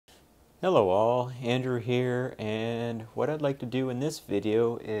Hello all, Andrew here, and what I'd like to do in this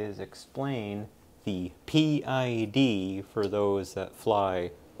video is explain the PID for those that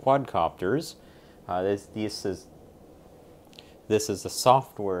fly quadcopters. This is the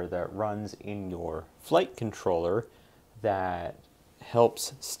software that runs in your flight controller that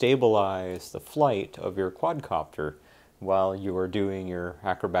helps stabilize the flight of your quadcopter while you are doing your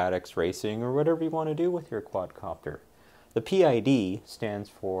acrobatics, racing, or whatever you want to do with your quadcopter. The PID stands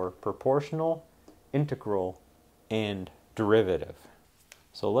for proportional, integral, and derivative.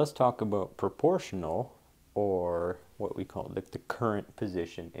 So let's talk about proportional, or what we call the current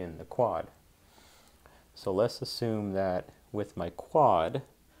position in the quad. So let's assume that with my quad,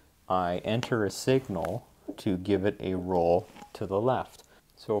 I enter a signal to give it a roll to the left.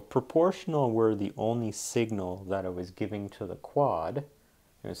 So if proportional were the only signal that I was giving to the quad,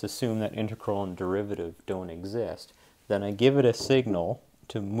 let's assume that integral and derivative don't exist, then I give it a signal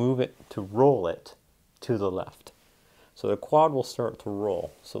to move it, to roll it to the left. So the quad will start to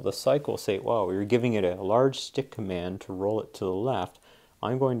roll. So the cycle will say, wow, you're giving it a large stick command to roll it to the left.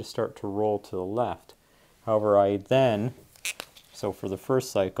 I'm going to start to roll to the left. However, so for the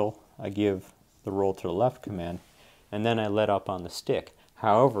first cycle, I give the roll to the left command, and then I let up on the stick.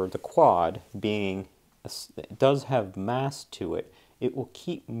 However, the quad, it does have mass to it, it will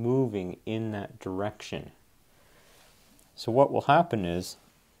keep moving in that direction. So what will happen is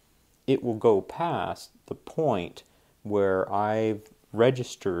it will go past the point where I've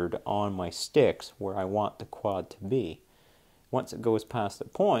registered on my sticks where I want the quad to be. Once it goes past the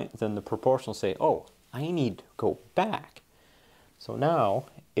point, then the proportional will say, oh, I need to go back. So now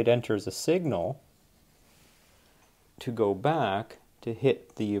it enters a signal to go back to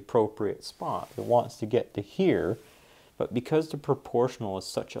hit the appropriate spot. It wants to get to here, but because the proportional is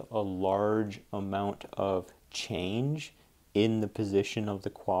such a large amount of change in the position of the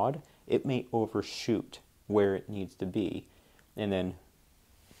quad, it may overshoot where it needs to be and then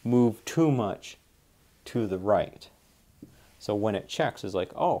move too much to the right. So when it checks, it's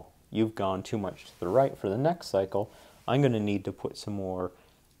like, oh, you've gone too much to the right for the next cycle. I'm going to need to put some more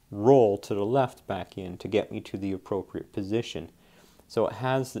roll to the left back in to get me to the appropriate position. So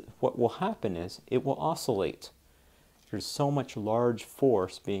what will happen is it will oscillate. There's so much large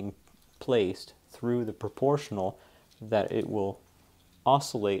force being placed through the proportional that it will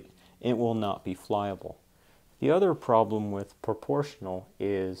oscillate. It will not be flyable. The other problem with proportional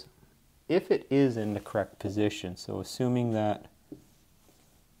is if it is in the correct position, so assuming that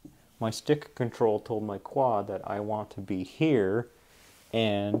my stick control told my quad that I want to be here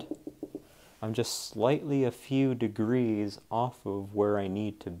and I'm just slightly a few degrees off of where I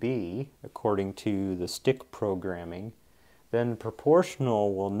need to be according to the stick programming, then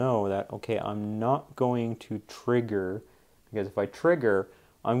proportional will know that, okay, I'm not going to trigger, because if I trigger,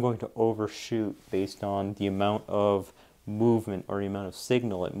 I'm going to overshoot based on the amount of movement or the amount of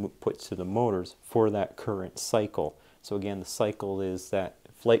signal it puts to the motors for that current cycle. So again, the cycle is that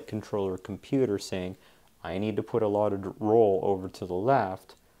flight controller computer saying, I need to put a lot of roll over to the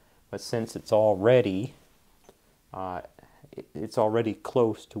left, but since it's already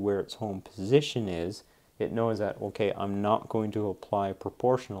close to where its home position is, it knows that, okay, I'm not going to apply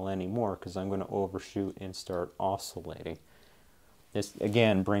proportional anymore because I'm going to overshoot and start oscillating. This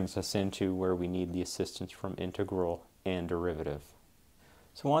again brings us into where we need the assistance from integral and derivative.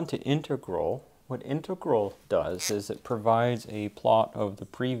 So on to integral. What integral does is it provides a plot of the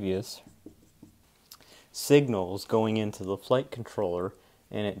previous signals going into the flight controller,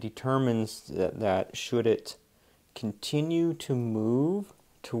 and it determines that should it continue to move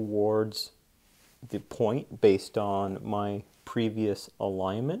towards the point based on my previous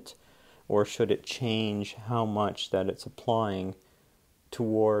alignment, or should it change how much that it's applying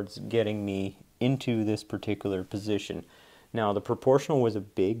towards getting me into this particular position. Now the proportional was a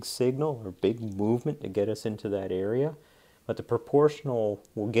big signal or big movement to get us into that area, but the proportional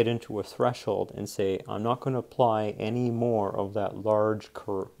will get into a threshold and say, I'm not going to apply any more of that large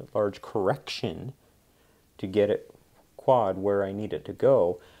correction to get it quad where I need it to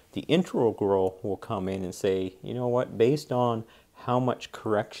go. The integral will come in and say, you know what, based on how much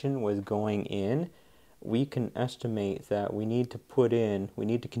correction was going in, we can estimate that we need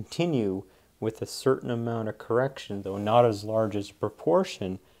to continue with a certain amount of correction, though not as large as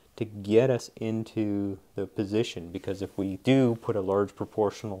proportion, to get us into the position, because if we do put a large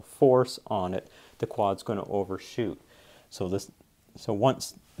proportional force on it, the quad's going to overshoot. So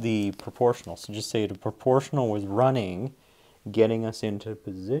once the proportional, so just say the proportional was running, getting us into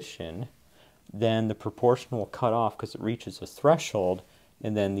position, then the proportional will cut off because it reaches a threshold,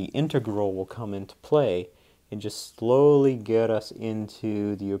 and then the integral will come into play, and just slowly get us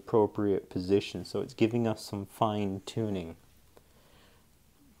into the appropriate position. So it's giving us some fine tuning.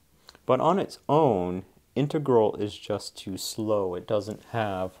 But on its own, integral is just too slow. It doesn't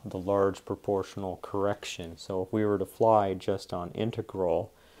have the large proportional correction. So if we were to fly just on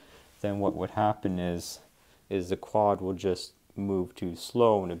integral, then what would happen is the quad will just move too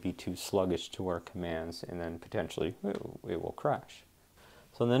slow and it'd be too sluggish to our commands, and then potentially it will crash.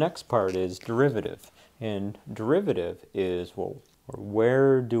 So the next part is derivative. And derivative is, well,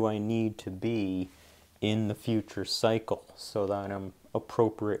 where do I need to be in the future cycle so that I'm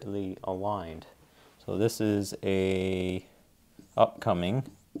appropriately aligned. So this is a upcoming.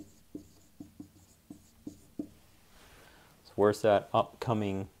 So where's that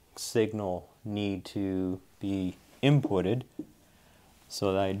upcoming signal need to be inputted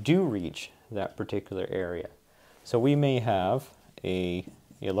so that I do reach that particular area? So we may have a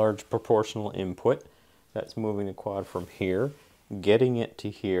large proportional input that's moving the quad from here, getting it to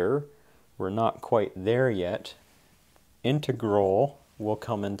here. We're not quite there yet. Integral will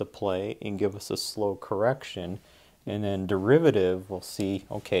come into play and give us a slow correction, and then derivative will see,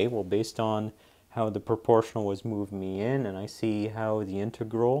 okay, well, based on how the proportional was moving me in, and I see how the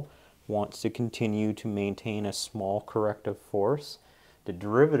integral wants to continue to maintain a small corrective force, the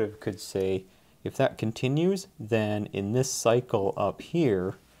derivative could say, if that continues, then in this cycle up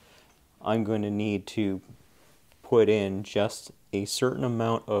here, I'm going to need to put in just a certain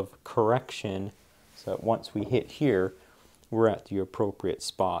amount of correction so that once we hit here, we're at the appropriate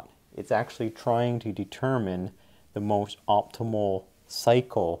spot. It's actually trying to determine the most optimal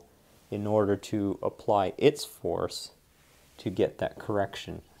cycle in order to apply its force to get that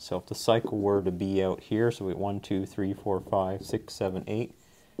correction. So if the cycle were to be out here, so we 1, 2, 3, 4, 5, 6, 7, 8,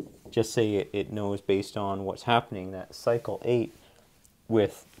 just say it knows based on what's happening that cycle 8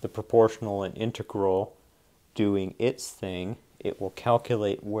 with the proportional and integral doing its thing, it will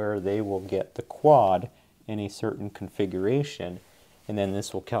calculate where they will get the quad in a certain configuration, and then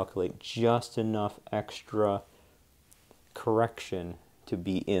this will calculate just enough extra correction to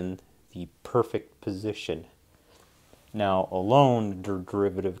be in the perfect position. Now alone, the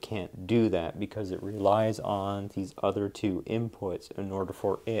derivative can't do that because it relies on these other two inputs in order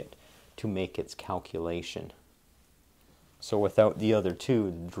for it to make its calculation. So without the other two,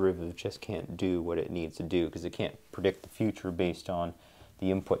 the derivative just can't do what it needs to do because it can't predict the future based on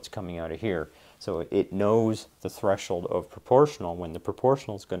the inputs coming out of here. So it knows the threshold of proportional. When the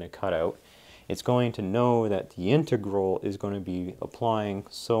proportional is going to cut out, it's going to know that the integral is going to be applying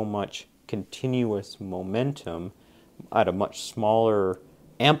so much continuous momentum at a much smaller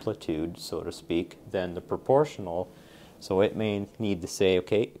amplitude, so to speak, than the proportional. So it may need to say,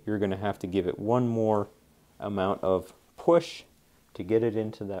 okay, you're going to have to give it one more amount of push to get it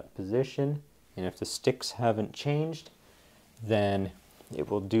into that position, and if the sticks haven't changed, then it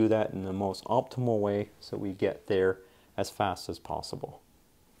will do that in the most optimal way so we get there as fast as possible.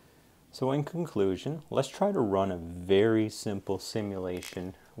 So in conclusion, let's try to run a very simple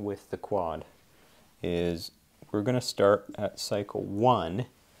simulation with the quad. We're going to start at cycle 1,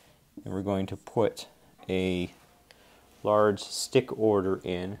 and we're going to put a large stick order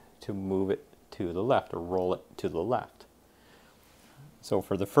in to move it to the left, or roll it to the left. So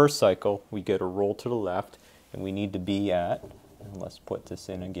for the first cycle, we get a roll to the left, and we need to be at, and let's put this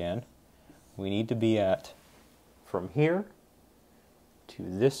in again, we need to be at from here to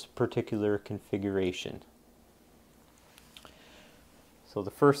this particular configuration. So the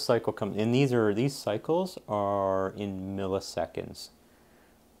first cycle comes, and these cycles are in milliseconds.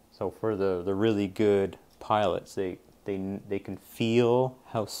 So for the really good pilots, they can feel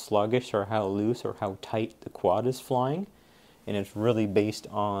how sluggish or how loose or how tight the quad is flying, and it's really based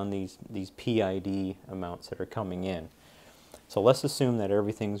on these PID amounts that are coming in. So let's assume that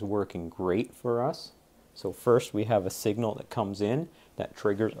everything's working great for us. So first we have a signal that comes in that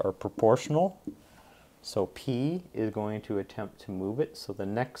triggers our proportional. So P is going to attempt to move it. So the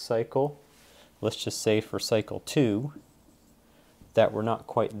next cycle, let's just say for cycle 2, that we're not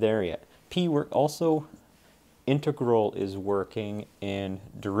quite there yet. Also integral is working and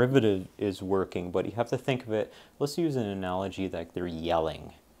derivative is working, but you have to think of it, let's use an analogy like they're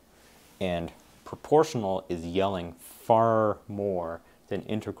yelling. And proportional is yelling far more than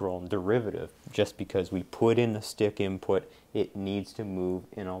integral and derivative. Just because we put in the stick input, it needs to move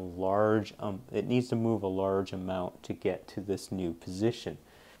in a large a large amount to get to this new position.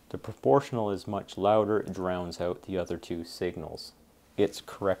 The proportional is much louder, it drowns out the other two signals. Its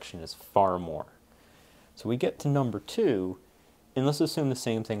correction is far more. So we get to number 2, and let's assume the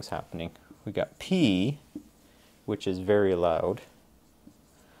same thing's happening. We got P, which is very loud.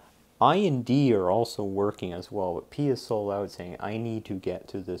 I and D are also working as well, but P is so loud saying, I need to get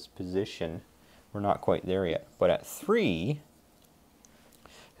to this position. We're not quite there yet. But at 3,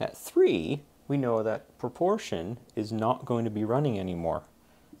 we know that proportion is not going to be running anymore.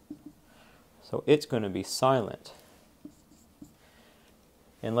 So it's going to be silent.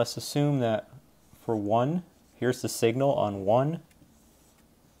 And let's assume that for 1, here's the signal on 1.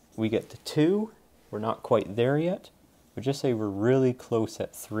 We get to 2. We're not quite there yet. But just say we're really close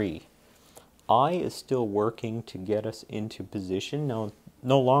at 3. I is still working to get us into position. Now,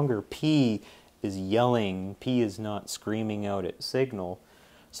 no longer P is yelling. P is not screaming out its signal.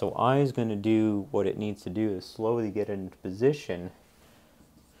 So I is going to do what it needs to do to slowly get into position.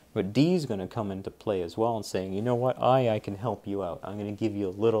 But D is going to come into play as well and saying, you know what, I can help you out. I'm going to give you a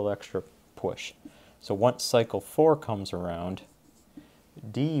little extra push. So once cycle 4 comes around,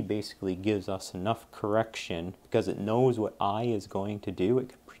 D basically gives us enough correction because it knows what I is going to do. It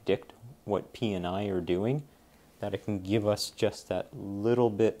can predict what P and I are doing, that it can give us just that little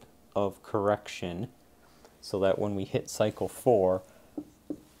bit of correction so that when we hit cycle 4,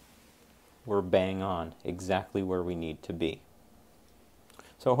 we're bang on, exactly where we need to be.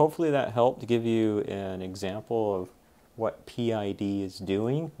 So hopefully that helped give you an example of what PID is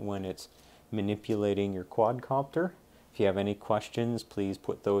doing when it's manipulating your quadcopter. If you have any questions, please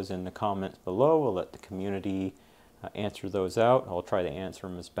put those in the comments below. We'll let the community answer those out. I'll try to answer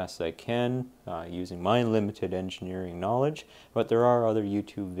them as best I can using my limited engineering knowledge. But there are other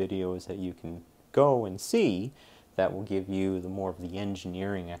YouTube videos that you can go and see that will give you more of the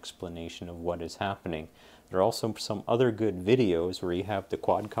engineering explanation of what is happening. There are also some other good videos where you have the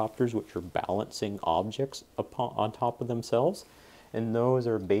quadcopters which are balancing objects on top of themselves. And those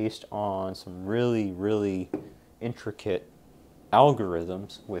are based on some really, really intricate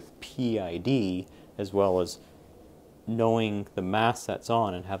algorithms with PID, as well as knowing the mass that's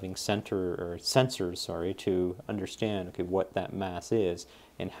on and having sensors to understand what that mass is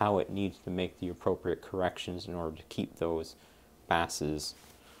and how it needs to make the appropriate corrections in order to keep those masses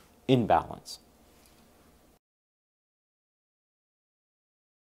in balance.